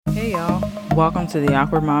Hey y'all, welcome to the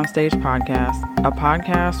Awkward Mom Stage podcast, a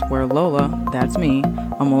podcast where Lola, that's me,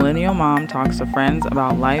 a millennial mom, talks to friends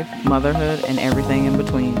about life, motherhood, and everything in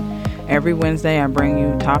between. Every Wednesday I bring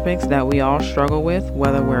you topics that we all struggle with,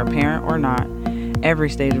 whether we're a parent or not.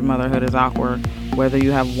 Every stage of motherhood is awkward, whether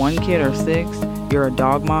you have one kid or six, you're a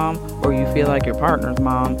dog mom, or you feel like your partner's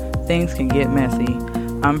mom, things can get messy.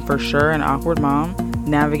 I'm for sure an awkward mom,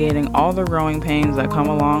 navigating all the growing pains that come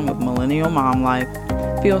along with millennial mom life.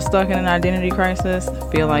 Feel stuck in an identity crisis?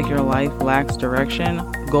 Feel like your life lacks direction?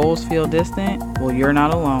 Goals feel distant? Well, you're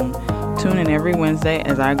not alone. Tune in every Wednesday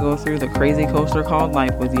as I go through the crazy coaster called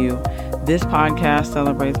life with you. This podcast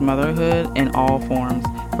celebrates motherhood in all forms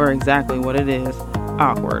for exactly what it is,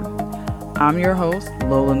 awkward. I'm your host,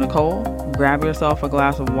 Lola Nicole. Grab yourself a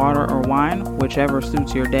glass of water or wine, whichever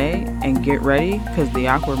suits your day, and get ready because the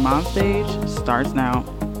Awkward Mom Stage starts now.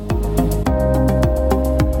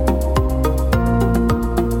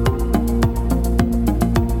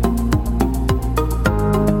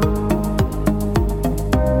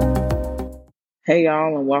 Hey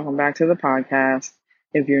y'all, and welcome back to the podcast.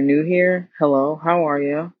 If you're new here, hello, how are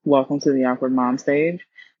you? Welcome to the Awkward Mom Stage.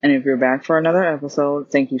 And if you're back for another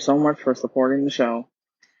episode, thank you so much for supporting the show.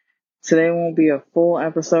 Today won't be a full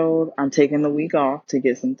episode. I'm taking the week off to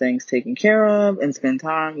get some things taken care of and spend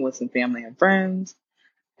time with some family and friends.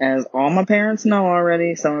 As all my parents know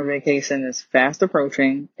already, summer vacation is fast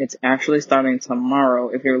approaching. It's actually starting tomorrow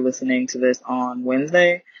if you're listening to this on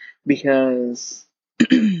Wednesday, because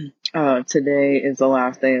today is the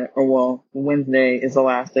last day, Wednesday is the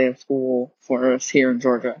last day of school for us here in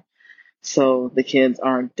Georgia. So the kids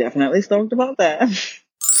are definitely stoked about that.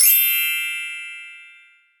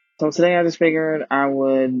 So today I just figured I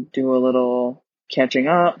would do a little catching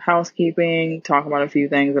up, housekeeping, talk about a few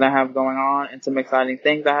things that I have going on and some exciting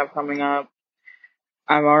things I have coming up.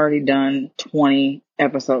 I've already done 20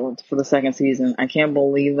 episodes for the second season. I can't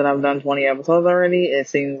believe that I've done 20 episodes already. It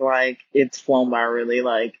seems like it's flown by really.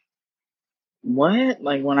 Like, what?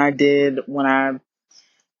 Like when I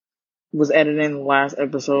was editing the last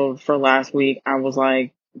episode for last week, I was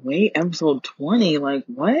like, wait, episode 20? Like,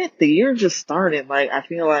 what? The year just started. Like, I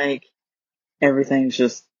feel like everything's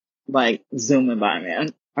just like zooming by,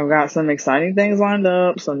 man. I've got some exciting things lined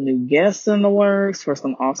up, some new guests in the works for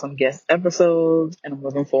some awesome guest episodes, and I'm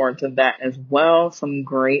looking forward to that as well. Some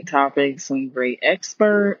great topics, some great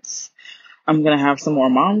experts. I'm going to have some more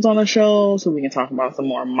moms on the show so we can talk about some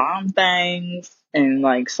more mom things and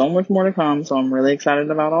like so much more to come. So I'm really excited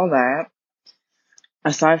about all that.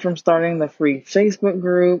 Aside from starting the free Facebook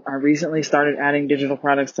group, I recently started adding digital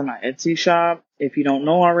products to my Etsy shop. If you don't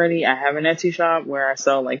know already, I have an Etsy shop where I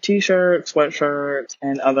sell like t-shirts, sweatshirts,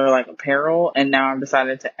 and other like apparel. And now I've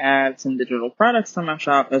decided to add some digital products to my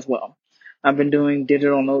shop as well. I've been doing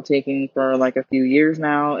digital note taking for like a few years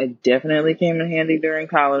now. It definitely came in handy during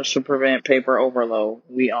college to prevent paper overload.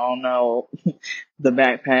 We all know the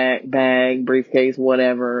backpack, bag, briefcase,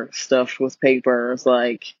 whatever stuffed with papers,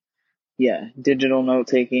 like, yeah, digital note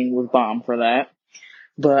taking was bomb for that.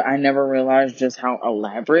 But I never realized just how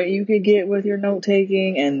elaborate you could get with your note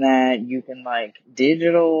taking, and that you can like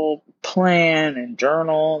digital plan and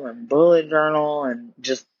journal and bullet journal and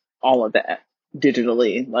just all of that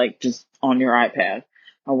digitally, like just on your iPad.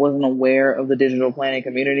 I wasn't aware of the digital planning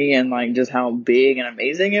community and like just how big and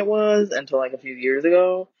amazing it was until like a few years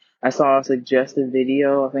ago. I saw a suggested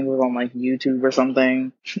video, I think it was on like YouTube or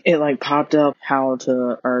something. It like popped up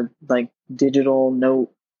or like digital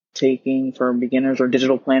note taking for beginners or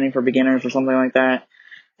digital planning for beginners or something like that.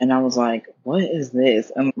 And I was like, what is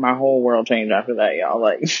this? And my whole world changed after that, y'all.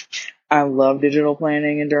 Like, I love digital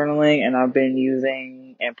planning and journaling, and I've been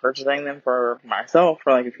using and purchasing them for myself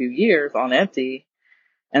for like a few years on Etsy.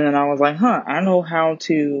 And then I was like,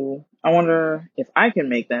 I wonder if I can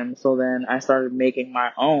make them. So then I started making my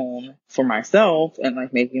own for myself and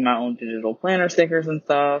like making my own digital planner stickers and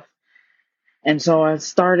stuff. And so I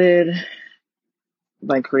started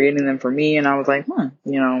like creating them for me, and I was like,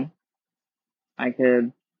 I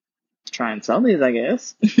could try and sell these, I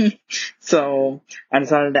guess. So I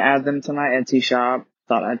decided to add them to my Etsy shop.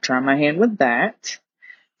 Thought I'd try my hand with that.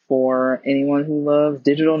 For anyone who loves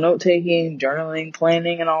digital note taking, journaling,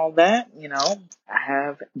 planning, and all that, I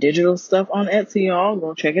have digital stuff on Etsy, y'all.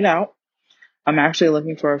 Go check it out. I'm actually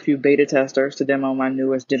looking for a few beta testers to demo my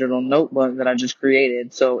newest digital notebook that I just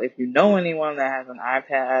created. So if you know anyone that has an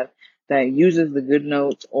iPad that uses the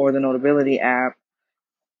GoodNotes or the Notability app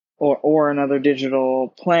or another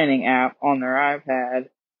digital planning app on their iPad,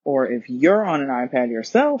 or if you're on an iPad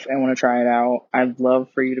yourself and want to try it out, I'd love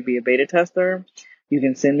for you to be a beta tester. You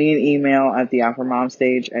can send me an email at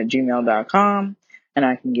theawkwardmomstage@gmail.com and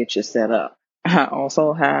I can get you set up. I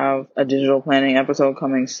also have a digital planning episode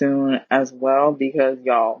coming soon as well because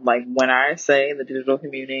y'all, like when I say the digital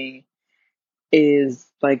community is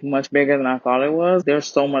like much bigger than I thought it was, there's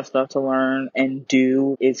so much stuff to learn and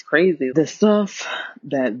do. It's crazy. The stuff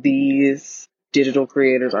that these digital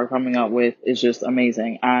creators are coming up with is just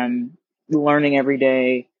amazing. I'm learning every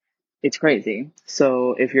day. It's crazy.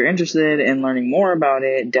 So if you're interested in learning more about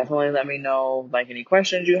it, definitely let me know like any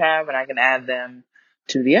questions you have and I can add them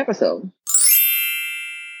to the episode.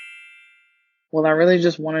 Well, I really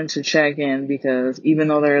just wanted to check in because even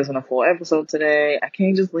though there isn't a full episode today, I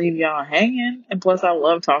can't just leave y'all hanging. And plus, I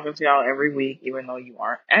love talking to y'all every week, even though you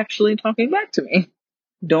aren't actually talking back to me.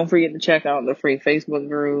 Don't forget to check out the free Facebook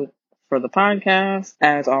group for the podcast.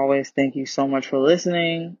 As always, thank you so much for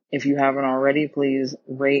listening. If you haven't already, please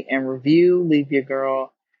rate and review. Leave your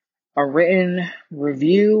girl a written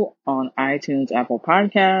review on iTunes, Apple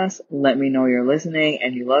Podcasts. Let me know you're listening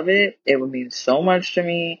and you love it. It would mean so much to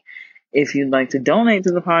me. If you'd like to donate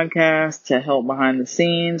to the podcast to help behind the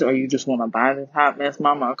scenes, or you just want to buy this hot mess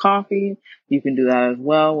mama a coffee, you can do that as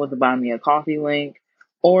well with the Buy Me a Coffee link.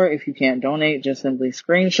 Or if you can't donate, just simply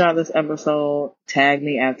screenshot this episode, tag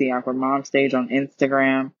me at the Awkward Mom Stage on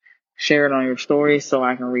Instagram, share it on your stories so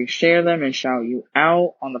I can reshare them and shout you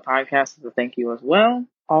out on the podcast as a thank you as well.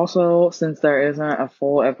 Also, since there isn't a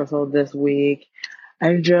full episode this week,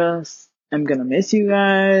 I'm gonna miss you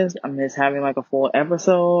guys. I miss having like a full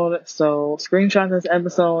episode. So screenshot this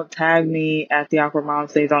episode, tag me at the Awkward Mom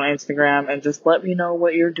Stage on Instagram, and just let me know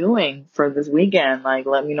what you're doing for this weekend. Like,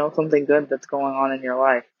 let me know something good that's going on in your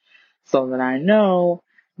life so that I know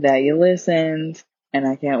that you listened, and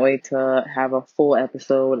I can't wait to have a full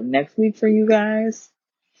episode next week for you guys.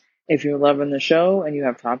 If you're loving the show and you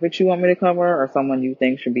have topics you want me to cover or someone you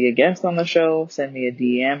think should be a guest on the show, send me a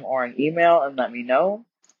DM or an email and let me know.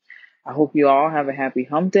 I hope you all have a happy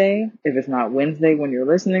hump day. If it's not Wednesday when you're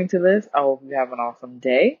listening to this, I hope you have an awesome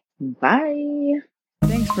day. Bye.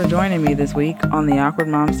 Thanks for joining me this week on the Awkward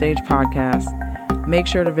Mom Stage podcast. Make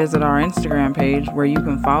sure to visit our Instagram page where you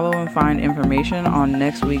can follow and find information on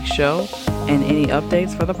next week's show and any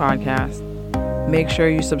updates for the podcast. Make sure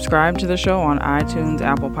you subscribe to the show on iTunes,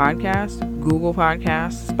 Apple Podcasts, Google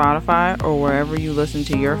Podcasts, Spotify, or wherever you listen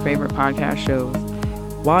to your favorite podcast shows.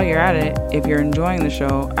 While you're at it, if you're enjoying the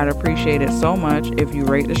show, I'd appreciate it so much if you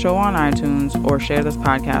rate the show on iTunes or share this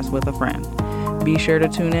podcast with a friend. Be sure to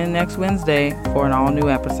tune in next Wednesday for an all-new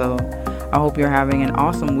episode. I hope you're having an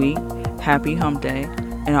awesome week. Happy hump day.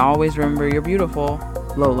 And always remember you're beautiful.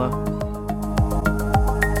 Lola.